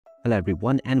Hello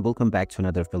everyone, and welcome back to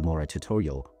another Filmora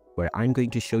tutorial where I'm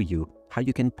going to show you how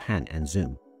you can pan and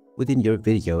zoom within your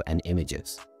video and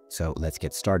images. So let's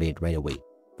get started right away.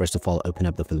 First of all, open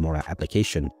up the Filmora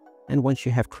application, and once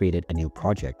you have created a new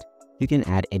project, you can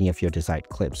add any of your desired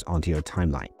clips onto your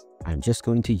timeline. I'm just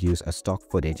going to use a stock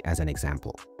footage as an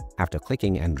example. After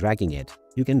clicking and dragging it,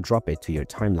 you can drop it to your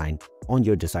timeline on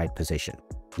your desired position.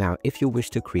 Now, if you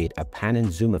wish to create a pan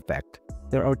and zoom effect,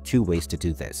 there are two ways to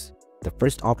do this. The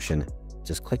first option,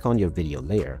 just click on your video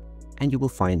layer and you will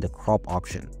find the crop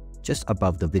option just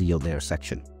above the video layer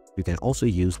section. You can also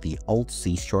use the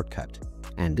Alt-C shortcut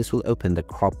and this will open the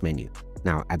crop menu.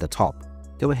 Now at the top,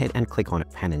 go ahead and click on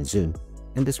pan and zoom,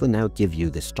 and this will now give you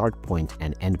the start point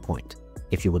and end point.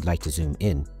 If you would like to zoom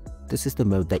in, this is the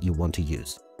mode that you want to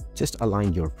use. Just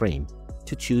align your frame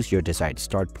to choose your desired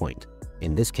start point.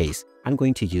 In this case, I'm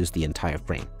going to use the entire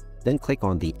frame. Then click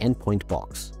on the endpoint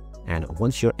box. And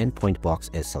once your endpoint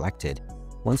box is selected,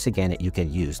 once again you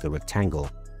can use the rectangle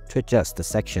to adjust the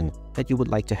section that you would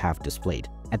like to have displayed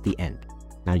at the end.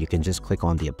 Now you can just click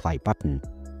on the apply button,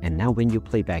 and now when you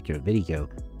play back your video,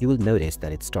 you will notice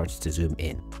that it starts to zoom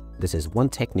in. This is one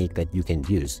technique that you can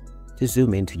use to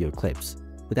zoom into your clips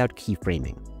without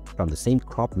keyframing. From the same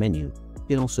crop menu, you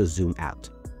can also zoom out.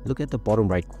 Look at the bottom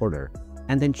right corner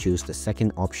and then choose the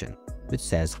second option, which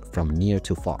says from near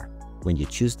to far. When you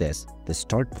choose this, the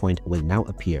start point will now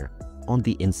appear on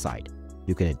the inside.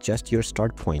 You can adjust your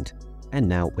start point, and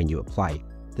now when you apply,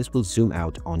 this will zoom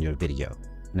out on your video.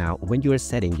 Now, when you are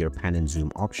setting your pan and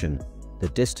zoom option, the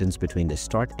distance between the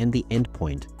start and the end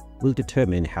point will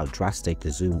determine how drastic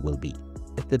the zoom will be.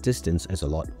 If the distance is a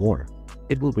lot more,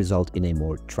 it will result in a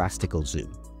more drastic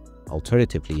zoom.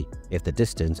 Alternatively, if the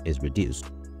distance is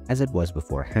reduced, as it was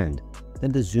beforehand,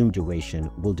 then the zoom duration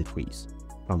will decrease.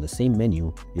 From the same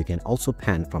menu, you can also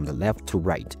pan from the left to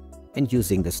right, and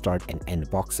using the start and end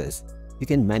boxes, you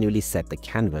can manually set the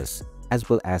canvas as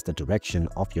well as the direction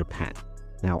of your pan.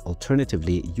 Now,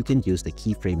 alternatively, you can use the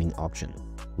keyframing option.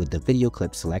 With the video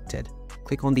clip selected,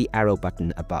 click on the arrow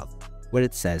button above where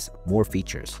it says More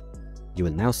Features. You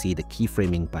will now see the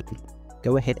keyframing button.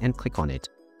 Go ahead and click on it,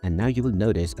 and now you will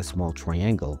notice a small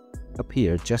triangle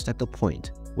appear just at the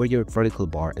point where your vertical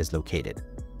bar is located.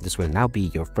 This will now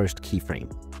be your first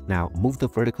keyframe. Now move the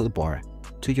vertical bar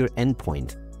to your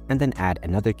endpoint and then add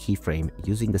another keyframe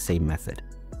using the same method.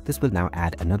 This will now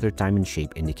add another diamond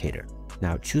shape indicator.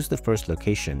 Now choose the first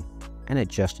location and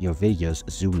adjust your video's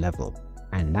zoom level.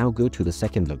 And now go to the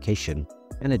second location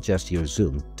and adjust your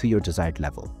zoom to your desired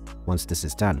level. Once this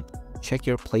is done, check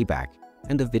your playback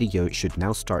and the video should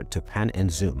now start to pan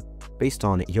and zoom based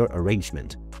on your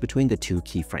arrangement between the two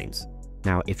keyframes.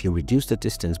 Now, if you reduce the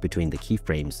distance between the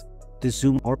keyframes, the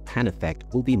zoom or pan effect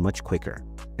will be much quicker.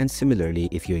 And similarly,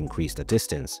 if you increase the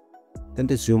distance, then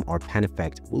the zoom or pan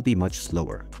effect will be much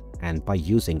slower. And by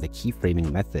using the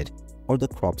keyframing method or the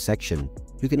crop section,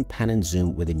 you can pan and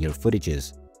zoom within your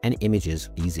footages and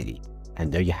images easily.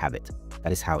 And there you have it.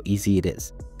 That is how easy it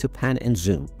is to pan and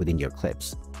zoom within your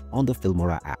clips on the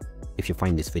Filmora app. If you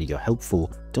find this video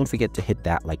helpful, don't forget to hit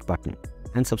that like button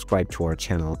and subscribe to our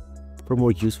channel for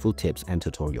more useful tips and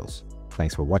tutorials.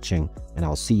 Thanks for watching, and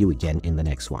I'll see you again in the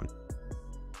next one.